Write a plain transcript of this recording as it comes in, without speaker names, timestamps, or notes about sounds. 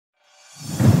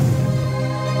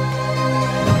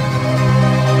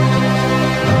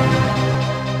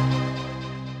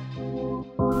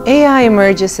AI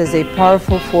emerges as a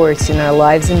powerful force in our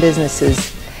lives and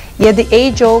businesses, yet the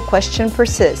age-old question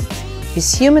persists: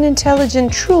 is human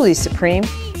intelligence truly supreme?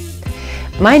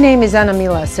 My name is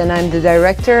Milas, and I'm the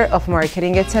Director of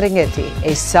Marketing at Serengeti,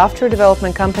 a software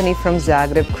development company from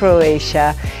Zagreb,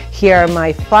 Croatia. Here are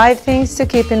my 5 things to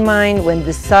keep in mind when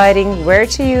deciding where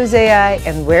to use AI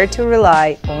and where to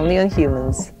rely only on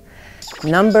humans.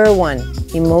 Number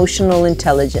 1. Emotional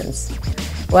intelligence.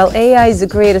 While AI is a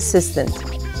great assistant,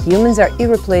 humans are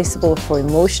irreplaceable for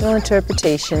emotional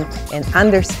interpretation and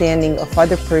understanding of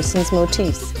other person's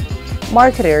motifs.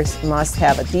 Marketers must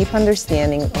have a deep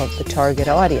understanding of the target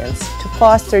audience to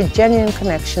foster genuine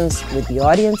connections with the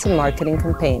audience in marketing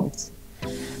campaigns.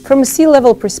 From a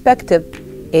C-level perspective,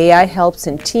 AI helps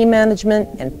in team management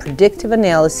and predictive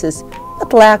analysis,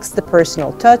 but lacks the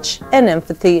personal touch and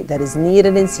empathy that is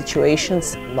needed in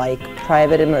situations like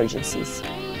private emergencies.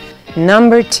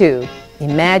 Number 2.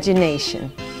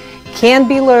 Imagination. Can't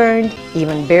be learned,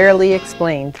 even barely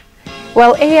explained.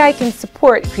 While AI can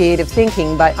support creative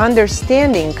thinking by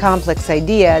understanding complex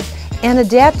ideas and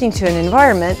adapting to an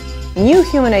environment, new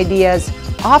human ideas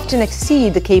often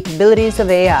exceed the capabilities of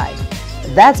AI.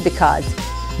 That's because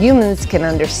humans can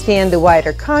understand the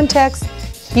wider context,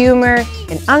 humor,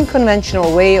 and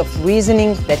unconventional way of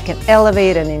reasoning that can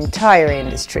elevate an entire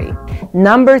industry.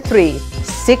 Number 3.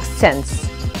 Sixth sense.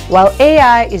 While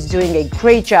AI is doing a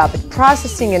great job at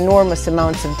processing enormous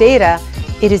amounts of data,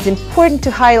 it is important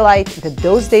to highlight that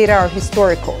those data are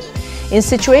historical. In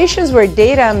situations where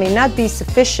data may not be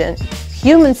sufficient,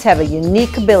 humans have a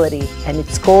unique ability, and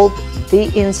it's called the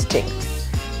instinct.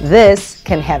 This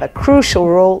can have a crucial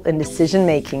role in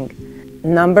decision-making.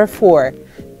 Number 4.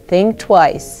 Think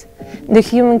twice. The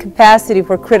human capacity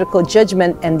for critical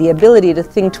judgment and the ability to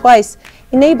think twice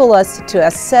enable us to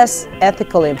assess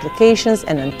ethical implications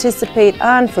and anticipate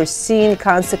unforeseen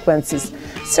consequences,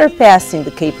 surpassing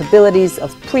the capabilities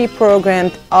of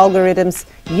pre-programmed algorithms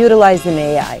utilized in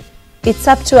AI. It's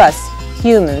up to us,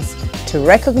 humans, to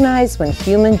recognize when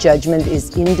human judgment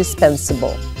is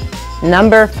indispensable.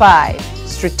 Number 5.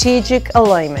 Strategic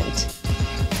alignment.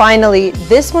 Finally,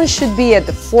 this one should be at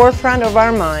the forefront of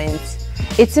our minds.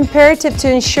 It's imperative to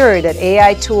ensure that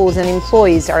AI tools and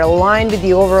employees are aligned with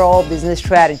the overall business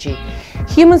strategy.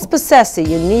 Humans possess a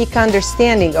unique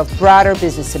understanding of broader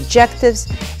business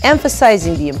objectives,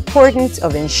 emphasizing the importance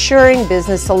of ensuring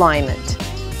business alignment.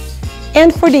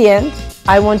 And for the end,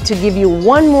 I want to give you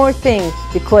one more thing,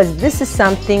 because this is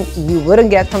something you wouldn't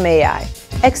get from AI,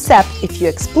 except if you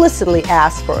explicitly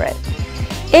ask for it.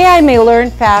 AI may learn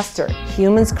faster.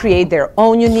 Humans create their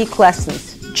own unique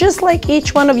lessons, just like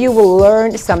each one of you will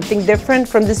learn something different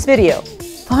from this video.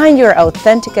 Find your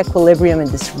authentic equilibrium in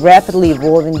this rapidly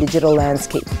evolving digital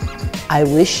landscape. I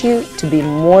wish you to be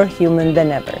more human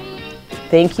than ever.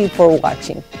 Thank you for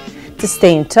watching. To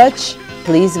stay in touch,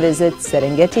 please visit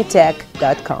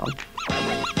serengetitech.com.